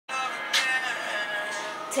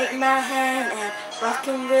Take my hand and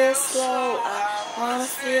rockin' real slow. I wanna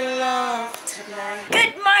feel love tonight.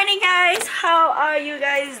 Good morning, guys. How are you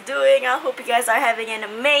guys doing? I hope you guys are having an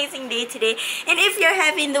amazing day today. And if you're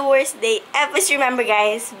having the worst day ever, just remember,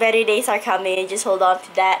 guys, better days are coming. Just hold on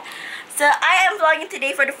to that. So I am vlogging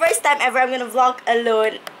today for the first time ever. I'm gonna vlog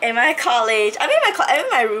alone in my college. I'm in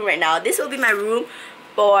my room right now. This will be my room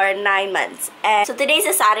for 9 months. And so today's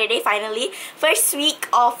a Saturday, finally. First week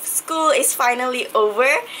of school is finally over,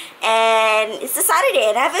 and it's a Saturday,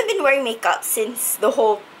 and I haven't been wearing makeup since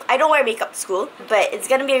I don't wear makeup to school, but it's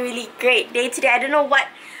gonna be a really great day today. I don't know what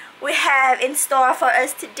we have in store for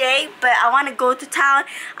us today, but I want to go to town.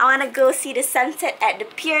 I want to go see the sunset at the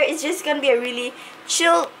pier. It's just gonna be a really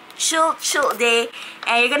chill day,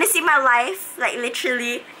 and you're gonna see my life, like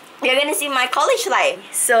literally. You're gonna see my college life.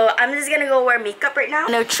 So I'm just gonna go wear makeup right now.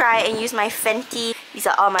 I'm gonna try and use my Fenty. These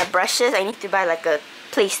are all my brushes. I need to buy like a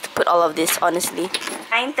place to put all of this, honestly.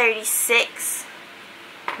 9:36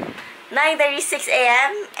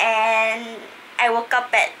 a.m. and I woke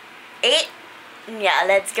up at 8. Yeah,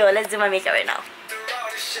 let's go. Let's do my makeup right now.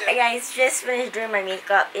 Hey guys, just finished doing my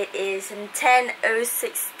makeup. It is 10:16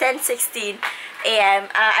 a.m.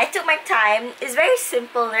 I took my time. It's very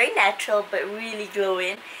simple, very natural, but really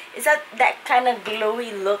glowing. It's that kind of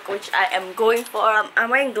glowy look which I am going for.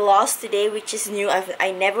 I'm wearing gloss today, which is new.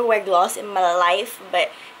 I never wear gloss in my life,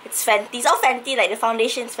 but it's Fenty. It's all Fenty. Like the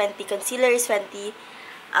foundation is Fenty, concealer is Fenty,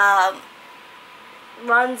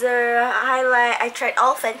 bronzer, highlight. I tried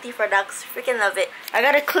all Fenty products. Freaking love it. I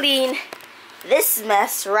gotta clean this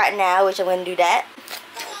mess right now, which I'm gonna do that.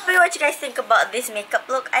 Tell me what you guys think about this makeup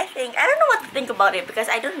look. I don't know what to think about it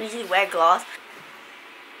because I don't usually wear gloss.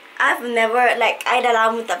 I've never, like, I dah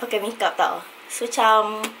lama tak pakai makeup tau. So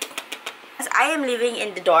macam, I am living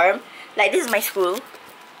in the dorm. Like, this is my school.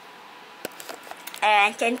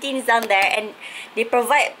 And canteen is down there, and they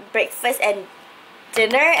provide breakfast and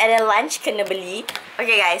dinner, and then lunch kena beli.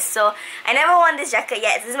 Okay guys, so I never worn this jacket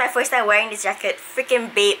yet. This is my first time wearing this jacket.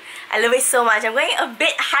 Freaking babe, I love it so much. I'm going a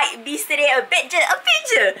bit hype beast today, a bit je.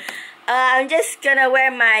 I'm just gonna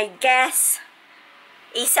wear my Guess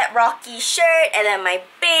A$AP Rocky shirt, and then my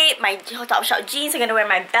babe, my Topshop jeans. I'm gonna wear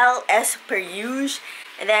my belt as per usual.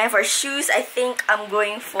 And then for shoes, I think I'm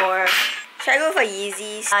going for, should I go for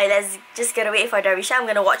Yeezys? Let's just gonna wait for Darisha. I'm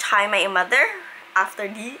gonna watch How I Met Your Mother after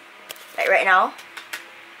the, like right now.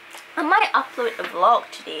 I might upload a vlog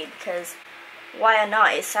today because why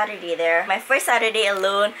not? It's Saturday there. My first Saturday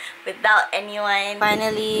alone without anyone.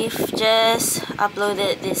 Finally, just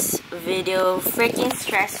uploaded this video. Freaking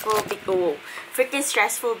stressful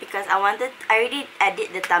because I already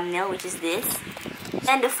edit the thumbnail, which is this.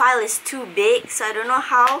 And the file is too big, so I don't know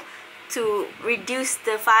how to reduce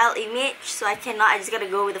the file image. So I just gotta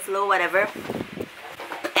go with the flow, whatever.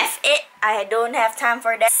 F it. I don't have time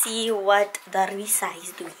for that. See what Darisa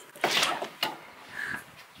is doing.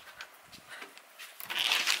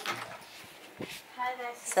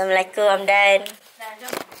 Assalamualaikum, I'm done.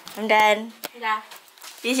 I'm done.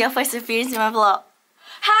 This is your first appearance in my vlog.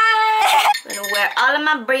 Hi! I'm gonna wear all of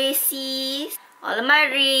my braces, all of my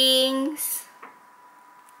rings.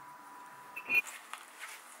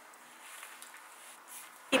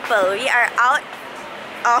 People, we are out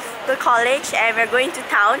of the college and we're going to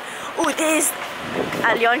town. Oh, this is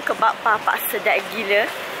Leon kebab papa sedap gila.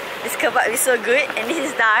 This kebab is so good, and this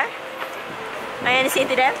is Dar. I'm gonna say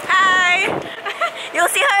to them, hi! You'll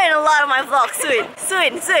see her in a lot of my vlogs soon. This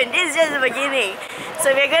is just the beginning.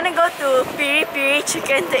 So we're gonna go to Piri Piri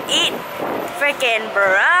Chicken to eat freaking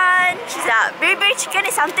brunch. Piri Piri Chicken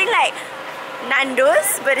is something like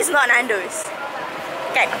Nando's, but it's not Nando's.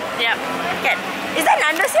 Kan? Yep. Kan? Is that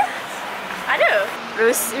Nando's here? Ada.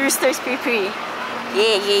 Roosters Piri Piri.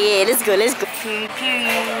 Yeah. Let's go. Piri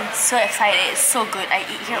Piri. So excited. It's so good. I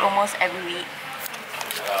eat here almost every week.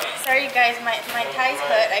 Sorry guys, my thighs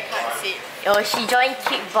hurt. I can't sit. Oh, she joined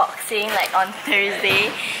kickboxing like on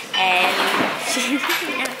Thursday, and she's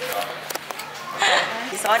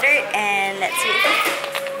ordered, and let's see.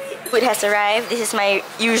 Food has arrived. This is my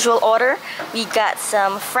usual order. We got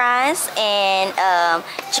some fries and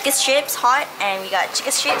chicken strips, hot, and we got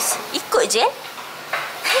chicken strips. Ikut je.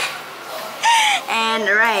 And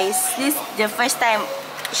rice. This is the first time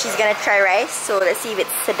she's gonna try rice, so let's see if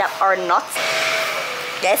it's sedap or not.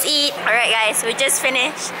 Let's eat. Alright guys, we just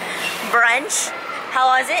finished brunch.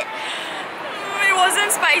 How was it? It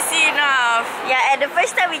wasn't spicy enough. Yeah, and the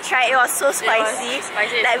first time we tried, it was so spicy.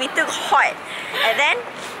 Like we took hot. And then,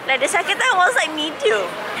 like the second time was like medium.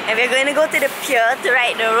 And we're going to go to the pier to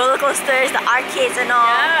ride the roller coasters, the arcades and all.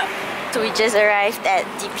 Yeah. So we just arrived at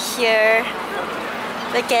the pier.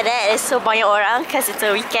 Look at it, it's so banyak orang because it's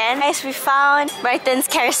a weekend. Guys, we found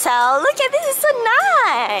Brighton's carousel. Look at this, it's so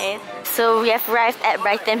nice. So we have arrived at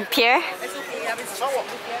Brighton Pier. I'm going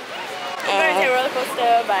to take a roller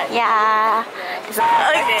coaster, but yeah.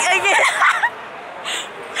 Okay.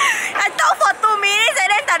 I talked for 2 minutes and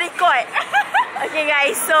then tak record. Okay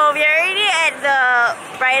guys, so we're already at the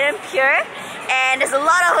Brighton Pier and there's a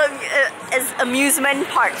lot of amusement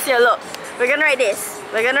parks here. Look, we're gonna ride this,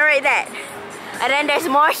 we're gonna ride that. And then there's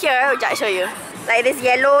more here, which I'll show you. Like this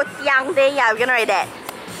yellow tiang thing, yeah, we're gonna ride that.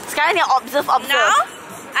 Sekarang ni observe. now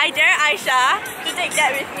I dare Aisha to take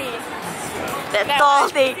that with me. That tall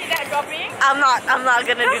thing. See that dropping? I'm not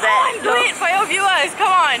gonna do that. Do it for your viewers, come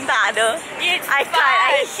on. Tak ada. It's I can't,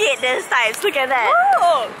 I hate these types. Look at that.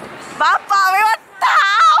 Woo! Bapa, memang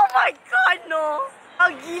tak. Oh my god, no. Oh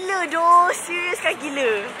gila doh. Serius kan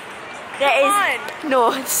gila. There is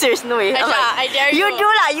no, serious, no way. Aisha, I dare you. You do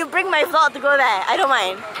lah, you bring my vlog to go there. I don't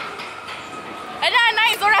mind. Ada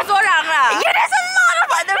naik sorang-sorang lah. Yeah, there's a lot of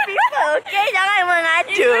other people, okay? Jangan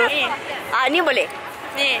mengadu. Ni boleh.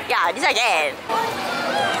 Ni. Yeah, this I can.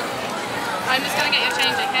 I'm just gonna get your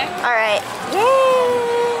change, okay? Alright. Yay!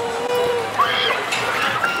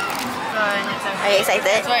 Are you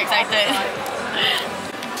excited? So excited.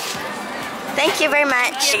 Thank you very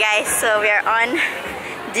much. Okay guys, so we are on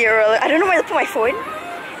the roller. I don't know where to put my phone.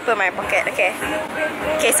 Put in my pocket, okay.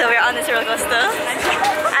 Okay, so we're on this roller coaster.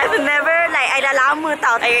 I've never, like, I dah lama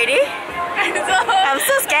tau. Are you ready? I'm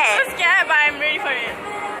so scared. I'm scared, but I'm ready for it.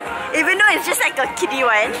 Even though it's just like a kiddie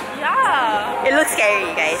one. Yeah. It looks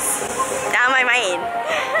scary, guys. Jangan main-main.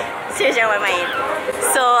 Seriously, jangan main-main.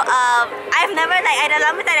 So, I've never, like, I dah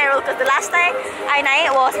lama tak naik roller coaster. The last time I naik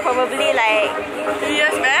was probably like 2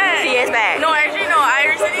 years back. 3 years back. No, actually no. I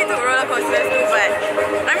recently took roller coasters too, but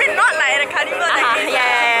I mean not like at a carnival like this.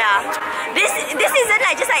 Yeah. This isn't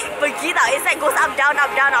like just like pergi tau. It's like goes up, down, up,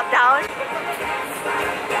 down, up, down.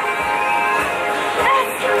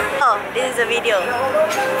 Oh, this is a video.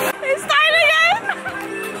 It's time again.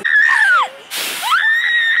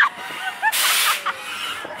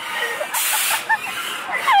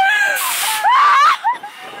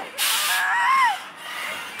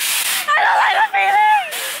 I don't like the feeling.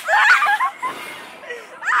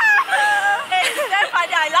 It's that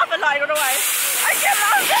funny. I laugh a lot. I don't know why. I can't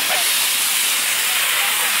laugh.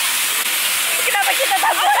 Kenapa kita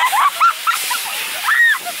takut?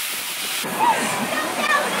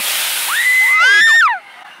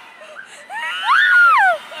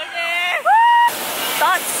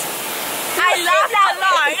 Thoughts? I laugh a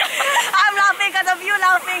lot. I'm laughing because of you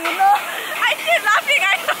laughing, you know? I keep laughing.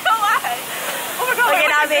 I don't know why. Oh my god. Okay, it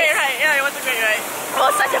now was a great this. ride. Yeah, it was a great ride. It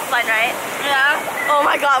was such a fun ride. Yeah. Oh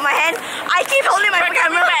my god, my hand. I keep holding my I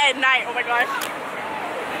camera. remember at night. Oh my gosh.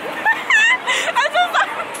 I'm so sorry.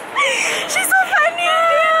 She's so funny.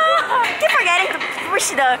 I keep forgetting to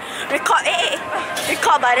push the record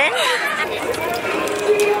button.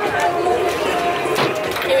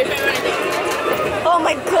 Okay, which one you want to do? Oh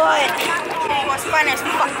my god. It was fun as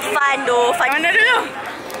fuck. Fun though. Fun. Mana dulu?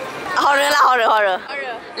 Horror lah, horror.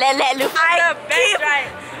 Let look.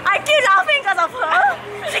 I keep laughing because of her.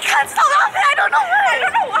 She can't stop laughing. I don't know why. I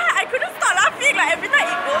don't know why. I couldn't stop laughing. Like every time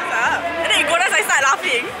it goes up, and then it goes down, I start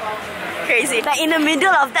laughing. Crazy. Like in the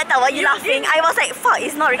middle of that, while you laughing, I was like, fuck,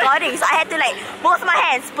 it's not recording. So I had to like both my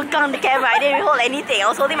hands pegang the camera. I didn't hold anything. I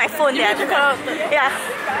was holding my phone there. Yeah.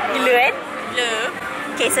 Gila kan?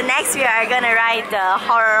 Yeah. Okay, so next we are gonna ride the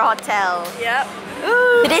horror hotel. Yep.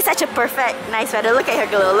 Ooh. Today's such a perfect, nice weather. Look at her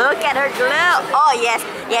glow. Look at her glow. Oh yes,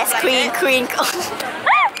 yes, Like queen.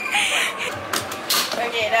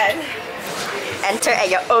 Okay, done. Enter at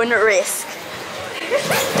your own risk.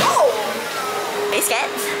 Oh. Are you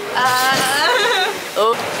scared?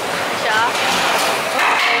 Oh. Sure.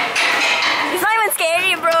 It's not even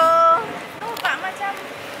scary, bro. Oh, tak macam.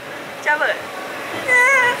 Coba.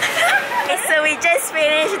 Okay, so we just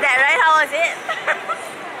finished that ride. How was it?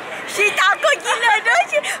 She takut gila,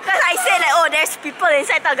 don't you? Because I said like, oh, there's people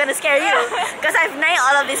inside that are gonna scare you. Because I've naiked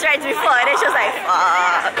all of these rides before, and then she was like,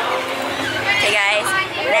 fuck. Okay, guys,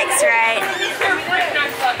 next ride.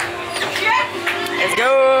 Let's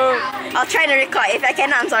go. I'll try to record. If I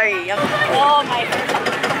cannot, I'm sorry. Oh my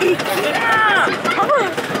god.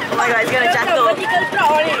 Oh my god, it's gonna jatuh. Vertical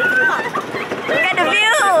drop on it. Look at the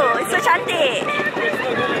view. It's so cantik.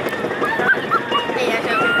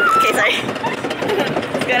 Okay, sorry.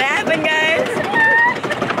 It's gonna happen, guys.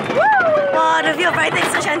 Woo! Wow, the view of Brighton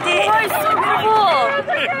is so cantik. Oh, it's so beautiful.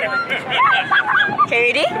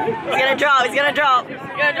 Okay, ready? It's gonna drop. It's gonna drop.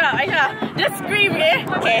 Gonna drop, Aisha. Just scream, eh?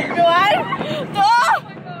 Okay. 1, 2.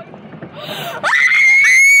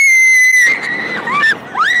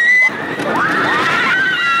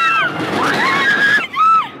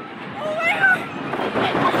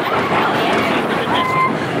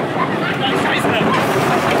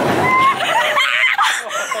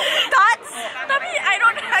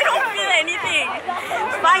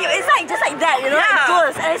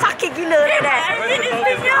 sakit gila dah.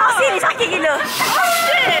 Sini sakit gila.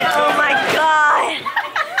 Oh my god.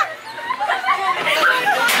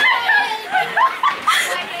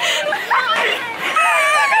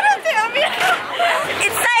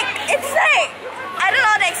 It's like I don't know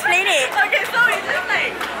how to explain it. Okay, so we just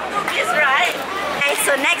like took this ride. Okay,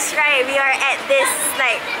 so next ride we are at this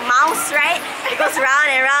like mouse ride. It goes round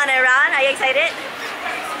and round and round. Are you excited?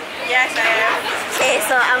 Yes, I am. Okay,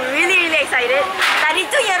 so I'm really excited. Tadi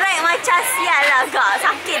tu yang ride macam sial lah agak.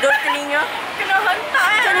 Sakit dua telinga. Kena hentak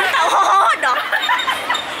kan? Kena tak ho dah.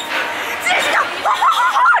 Serius dah.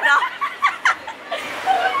 Dah.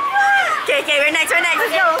 Okay, we're next.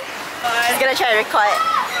 Let's go. I'm gonna try to record.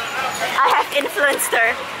 I have influenced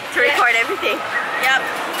her to record everything. Yep.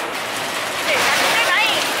 Kita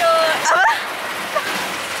naik ke... Apa?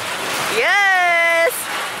 Yes!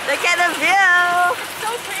 Look at the view! So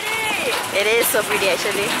pretty. It is so pretty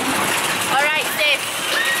actually. Alright, safe.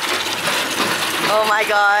 Oh my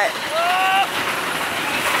god.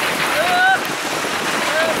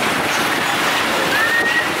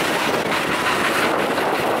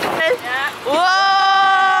 Whoa!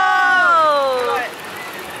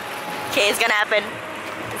 Okay, it's gonna happen.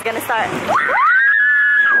 It's gonna start.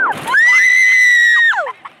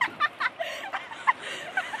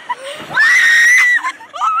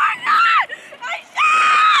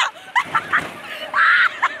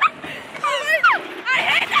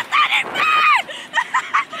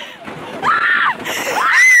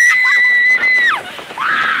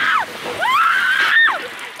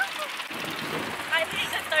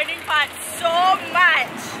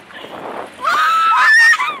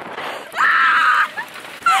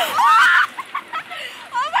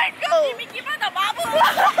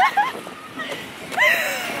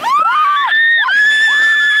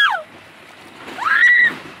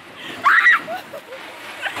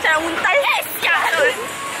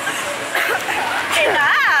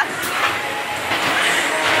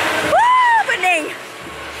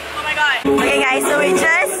 Okay guys, so we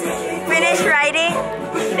just finished riding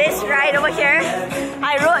this ride over here.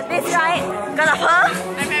 I rode this ride because of her.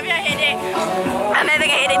 I'm having a headache. I'm having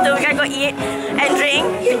a headache too. We're gonna go eat and drink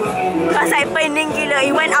because I pening gila.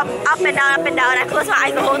 It went up and down. I closed my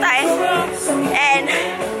eyes the whole time. And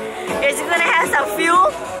it's gonna have some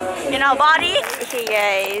fuel in our body. Hey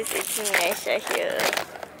guys, it's me Aisha here.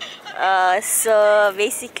 So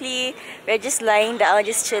basically we're just lying down,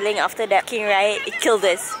 just chilling after that king ride. It killed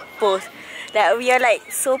us both. Like we are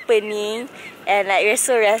like so pening and like we're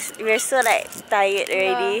so like tired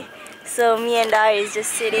already. So me and Dar is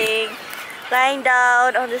just sitting, lying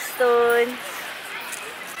down on the stones.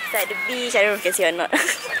 It's at the beach. I don't know if you can see or not.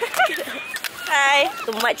 Hi.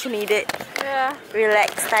 So much needed. Yeah.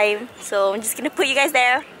 Relax time. So I'm just gonna put you guys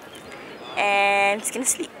there and I'm just gonna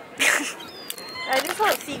sleep. I just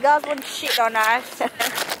hope seagulls won't shit on us.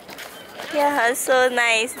 Yeah, so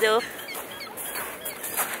nice though.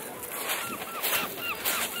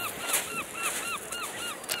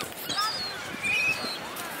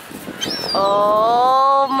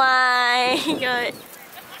 Oh my god.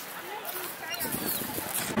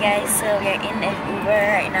 Guys, so we're in an Uber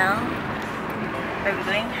right now. Where are we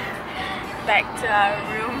going? Back to our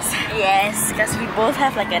rooms. Yes, because we both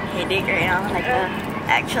have like a headache right now, like an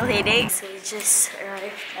actual headache. So we just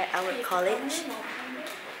arrived at our college.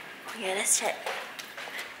 Okay, let's check.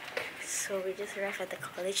 So we just arrived at the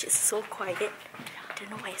college. It's so quiet. I don't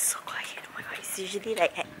know why it's so quiet. Oh my god, it's usually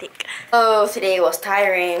like hectic. Oh, today was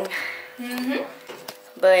tiring.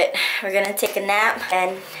 But we're gonna take a nap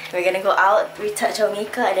and we're gonna go out, retouch our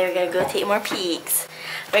makeup, and then we're gonna go take more peeks.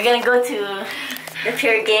 We're gonna go to the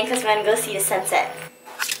pier again because we're gonna go see the sunset.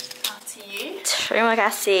 I'll see you. Terima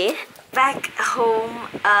kasih. Back home,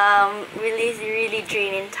 really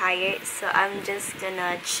drained and tired, so I'm just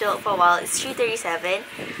gonna chill for a while. It's 3:37.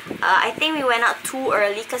 I think we went out too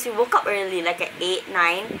early because we woke up early, like at 8,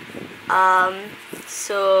 9.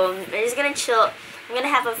 So we're just gonna chill. I'm gonna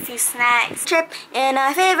have a few snacks. Trip in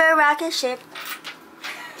our favorite rocket ship.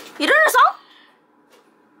 You know the song?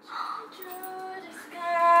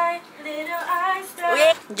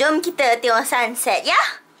 Okay, jom kita tengok sunset, ya?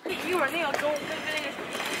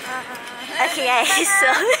 Okay guys, so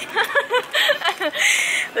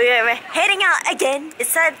we're heading out again. It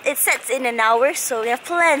sets in an hour, so we have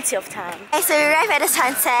plenty of time. Okay, so we arrived at the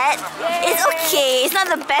sunset. Yay. It's okay. It's not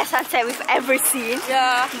the best sunset we've ever seen.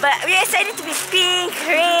 Yeah. But we're excited to be pink,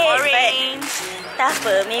 red, orange. Tak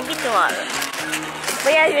apa, maybe tomorrow.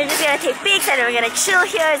 But yeah, we're just gonna take pics and then we're gonna chill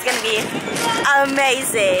here. It's gonna be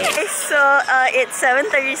amazing. So it's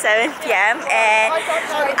 7:37 p.m. and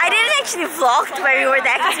I didn't actually vlog when we were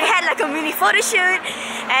there because we had like a mini photo shoot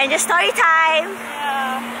and just story time.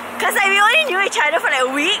 Cause like we only knew each other for like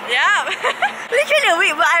a week. Yeah. Literally a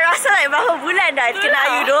week, but I rasa like berapa bulan dah kenal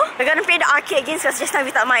you though. We're gonna play the arcade games cause just now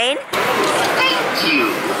we tak main. Thank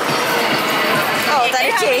you. Oh, tak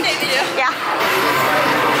ada change. Yeah.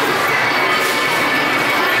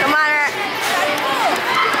 Come on.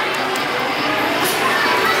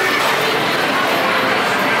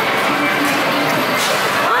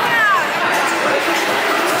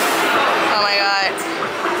 Oh my god.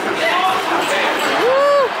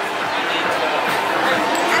 Woo.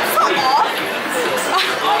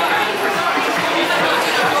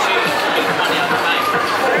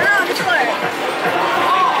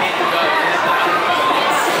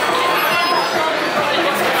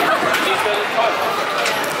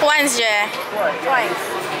 Once je. Twice.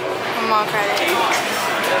 More credit.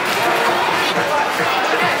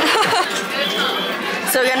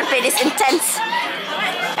 So we're gonna play this intense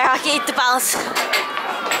arcade to bounce.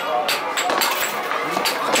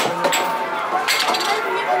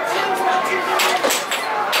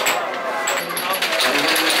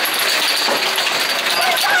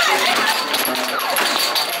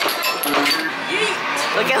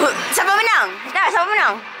 Okay, siapa menang? Dah, siapa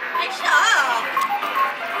menang? Aisyah.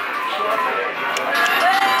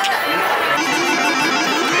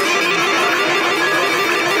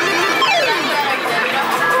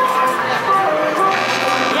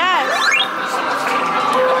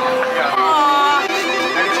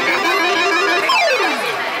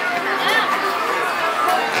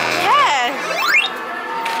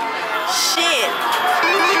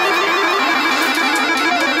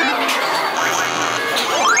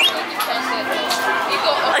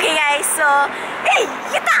 Hey,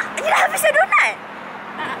 you dah habis your donut?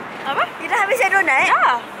 Apa? You dah habis your donut?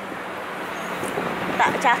 Ya. Tak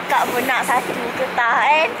cakap pun nak satu ke tak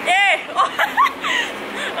kan?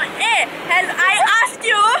 Has I asked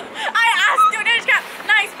you? Then she cakap,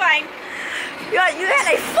 nice, fine. You had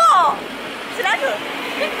like 4. Selalu.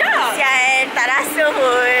 Yeah. Sian, tak rasa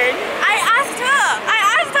pun. I asked her.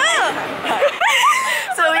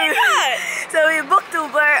 So we booked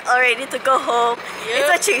Uber already to go home. Yep. It's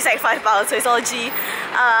not cheap, it's like £5, so it's all G.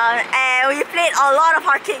 And we played a lot of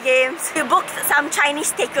arcade games. We booked some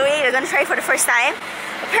Chinese takeaway. We're gonna try it for the first time.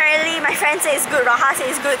 Apparently my friend said it's good, Raha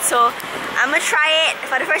said it's good, so I'm gonna try it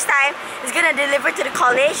for the first time. It's gonna deliver to the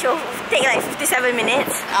college. It'll take like 57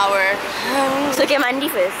 minutes. Hour. So get mandi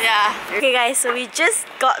first. Yeah. Okay guys, so we just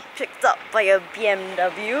got picked up by a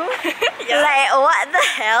BMW. Yeah. Like what the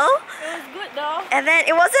hell? It was good though. And then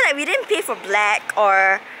it wasn't like we didn't pay for Black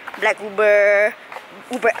or Black Uber,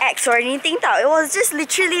 Uber X or anything tau. It was just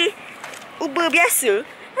literally Uber biasa.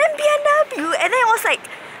 And BMW. And then it was like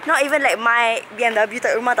not even like my BMW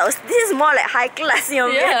tak rumah tau. This is more like high class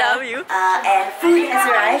BMW. And food has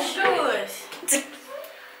arrived. Shoes.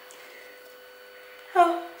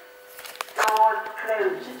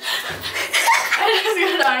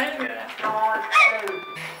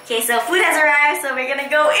 Okay, so food has arrived, so we're gonna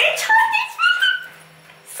go enjoy this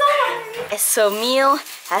food. So meal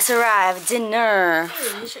has arrived, dinner.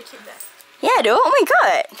 You should keep that. Yeah, though. Oh my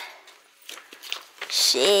god.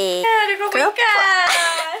 Shit. Dia kau ikan.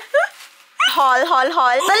 Hol.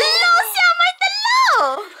 Telur siap, my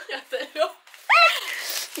telur. Ya, telur.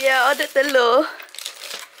 Yeah, order telur.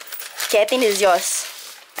 Okay, I think this is yours.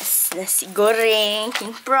 Nasi goreng,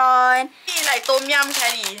 king prawn. Eat like tom yum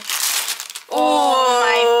curry. Oh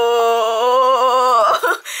my.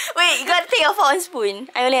 Wait, you gotta take off one spoon.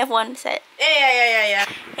 I only have one set. Yeah.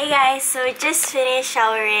 Hey guys, so we just finished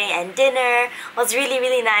showering and dinner. It was really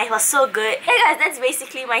nice. It was so good. Hey guys, that's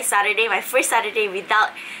basically my Saturday, my first Saturday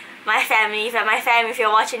without my family. If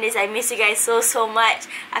you're watching this, I miss you guys so much.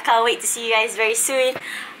 I can't wait to see you guys very soon.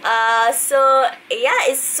 So yeah,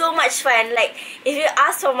 it's so much fun. Like, if you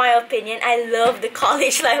ask for my opinion, I love the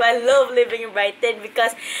college life. I love living in Brighton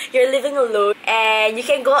because you're living alone and you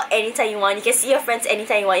can go anytime you want. You can see your friends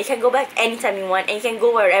anytime you want. You can go back anytime you want, and you can go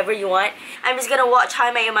wherever you want. I'm just gonna watch How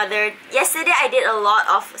I Met Your Mother. Yesterday I did a lot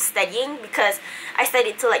of studying because I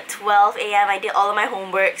studied till like 12 AM. I did all of my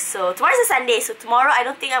homework. So tomorrow's a Sunday, so tomorrow I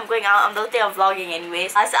don't think I'm going out. I don't think I'm vlogging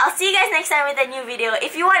anyways. So I'll see you guys next time with a new video.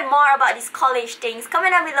 If you want more about these college things,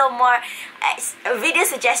 comment down below more video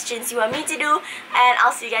suggestions you want me to do, and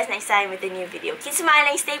I'll see you guys next time with a new video. Keep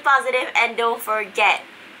smiling, stay positive, and don't forget,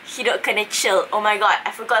 hidok kena chill. Oh my god,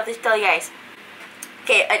 I forgot to tell you guys.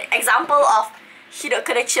 Okay, an example of Hidup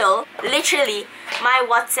Kena Chill. Literally, my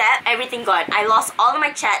WhatsApp, everything gone. I lost all of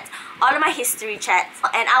my chats, all of my history chats,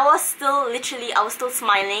 and I was still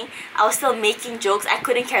smiling. I was still making jokes. I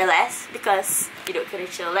couldn't care less because Hidup Kena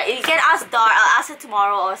Chill. Like, you can ask Dar, I'll ask her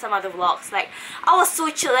tomorrow or some other vlogs. Like, I was so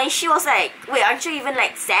chill, and she was like, wait, aren't you even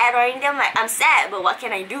like sad or anything? I'm like, I'm sad, but what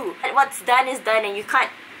can I do? And what's done is done, and you can't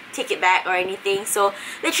take it back or anything. So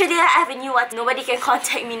literally, I have a new what, nobody can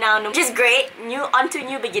contact me now, which is great. Onto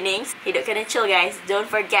new beginnings. Hidup Kena Chill, guys. Don't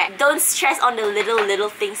forget, don't stress on the little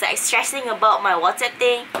things. Like stressing about my WhatsApp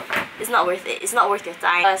thing, it's not worth it. It's not worth your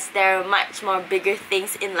time, because there are much more bigger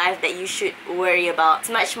things in life that you should worry about. It's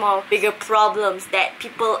much more bigger problems that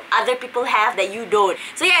other people have that you don't.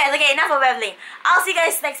 So yeah guys, okay, enough of babbling. I'll see you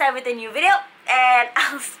guys next time with a new video, and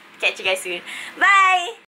I'll catch you guys soon. Bye.